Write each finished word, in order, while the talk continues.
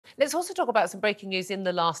Let's also talk about some breaking news in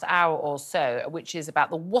the last hour or so, which is about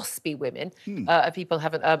the WASPI women. People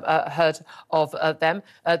haven't heard of them.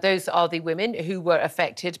 Those are the women who were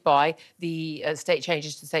affected by the state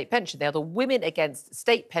changes to state pension. They are the Women Against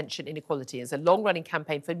State Pension Inequality. It's a long-running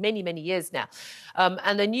campaign for many, many years now.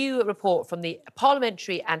 And a new report from the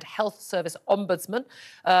Parliamentary and Health Service Ombudsman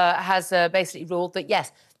has basically ruled that,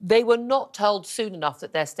 yes, they were not told soon enough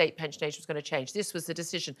that their state pension age was going to change. This was the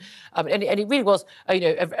decision. And it really was,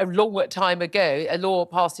 a long time ago. A law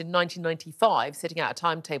passed in 1995 setting out a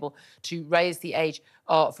timetable to raise the age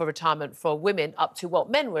for retirement for women up to what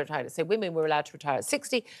men were retired at. So women were allowed to retire at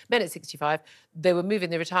 60, men at 65. They were moving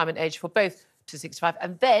the retirement age for both to 65.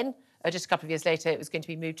 And then, just a couple of years later, it was going to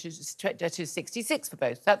be moved to 66 for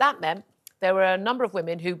both. So that meant there were a number of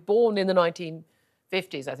women who, born in the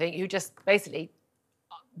 1950s, I think, who just basically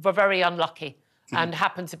were very unlucky and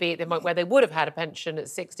happened to be at the moment where they would have had a pension at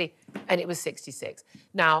 60 and it was 66.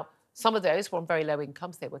 Now, some of those were on very low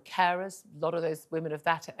incomes. They were carers. A lot of those women of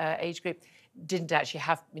that age group didn't actually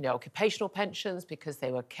have, occupational pensions because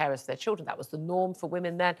they were carers for their children. That was the norm for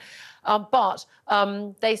women then. But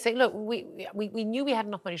they say, look, we knew we had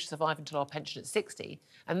enough money to survive until our pension at 60.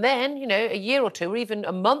 And then, a year or two or even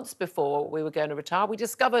a month before we were going to retire, we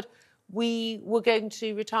discovered we were going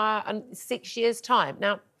to retire in 6 years' time.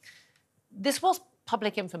 Now, this was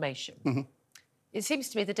public information. It seems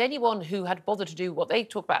to me that anyone who had bothered to do what they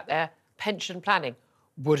talk about, their pension planning,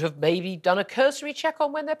 would have maybe done a cursory check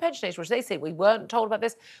on when their pension age was. They say, we weren't told about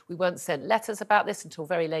this, we weren't sent letters about this until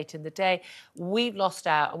very late in the day. We've lost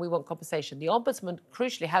out and we want compensation. The Ombudsman,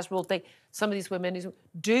 crucially, has ruled that some of these women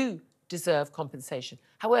do deserve compensation.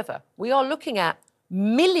 However, we are looking at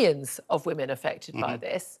millions of women affected by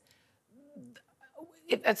this.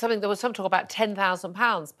 There was some talk about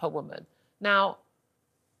 £10,000 per woman. Now,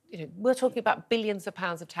 we're talking about billions of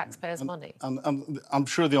pounds of taxpayers' money. And I'm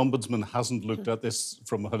sure the Ombudsman hasn't looked at this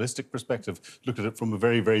from a holistic perspective, looked at it from a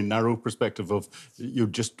very, very narrow perspective of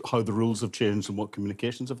just how the rules have changed and what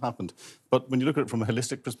communications have happened. But when you look at it from a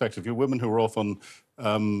holistic perspective, you're women who are often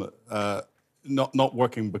not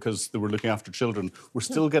working because they were looking after children, were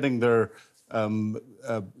still getting their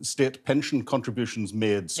state pension contributions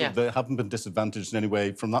made, so they haven't been disadvantaged in any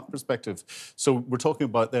way from that perspective. So we're talking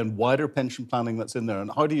about then wider pension planning that's in there,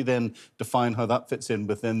 and how do you then define how that fits in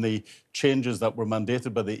within the changes that were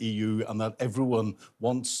mandated by the EU and that everyone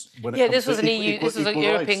wants when it comes this to was an EU, this was a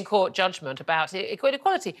European Court judgment about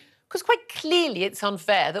equality. Because quite clearly it's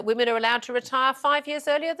unfair that women are allowed to retire 5 years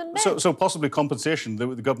earlier than men. So possibly compensation. The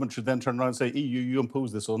government should then turn around and say, EU, you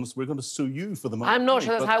impose this on us, we're going to sue you for the money. I'm not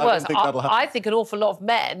sure that's how it works. I think an awful lot of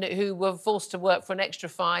men who were forced to work for an extra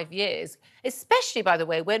 5 years, especially, by the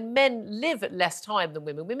way, when men live less time than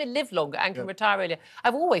women. Women live longer and can retire earlier.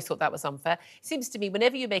 I've always thought that was unfair. It seems to me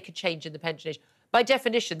whenever you make a change in the pension age, by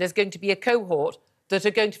definition, there's going to be a cohort that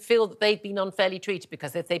are going to feel that they've been unfairly treated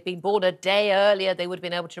because if they'd been born a day earlier, they would have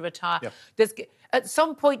been able to retire. At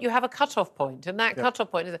some point, you have a cut-off point, and that cut-off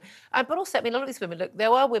point is... but also, a lot of these women, look, there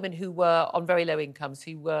are women who were on very low incomes,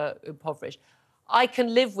 who were impoverished. I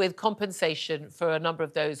can live with compensation for a number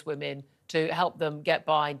of those women to help them get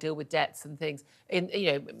by and deal with debts and things.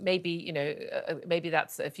 Maybe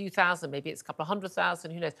that's a few thousand, maybe it's a couple of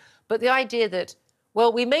 100,000, who knows. But the idea that,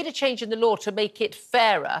 well, we made a change in the law to make it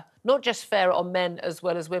fairer, not just fairer on men as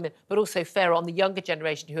well as women, but also fairer on the younger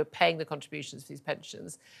generation who are paying the contributions for these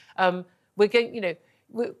pensions. We're going,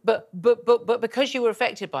 but because you were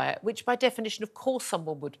affected by it, which by definition, of course,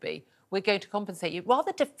 someone would be, we're going to compensate you.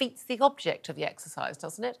 Rather defeats the object of the exercise,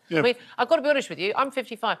 doesn't it? Yeah. I mean, I've got to be honest with you. I'm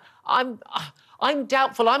 55. I'm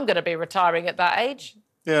doubtful I'm going to be retiring at that age.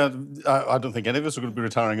 Yeah, I don't think any of us are going to be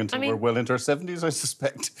retiring until we're well into our 70s, I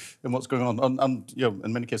suspect, in what's going on. And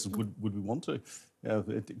in many cases, would we want to?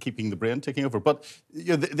 Keeping the brain ticking over. But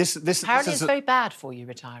this apparently it's very bad for you,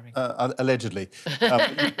 retiring. Allegedly.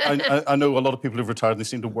 I know a lot of people who've retired, they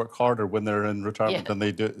seem to work harder when they're in retirement than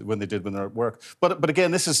they did when they're at work. But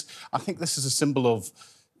again, I think this is a symbol of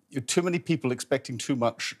too many people expecting too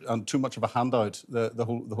much and too much of a handout the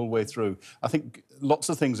whole way through. I think lots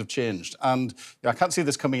of things have changed, and I can't see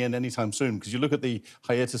this coming in anytime soon, because you look at the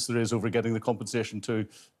hiatus there is over getting the compensation to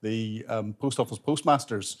the post office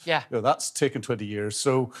postmasters. That's taken 20 years.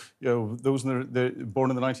 So those born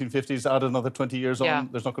in the 1950s, add another 20 years on.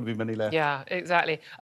 There's not going to be many left. Yeah, exactly.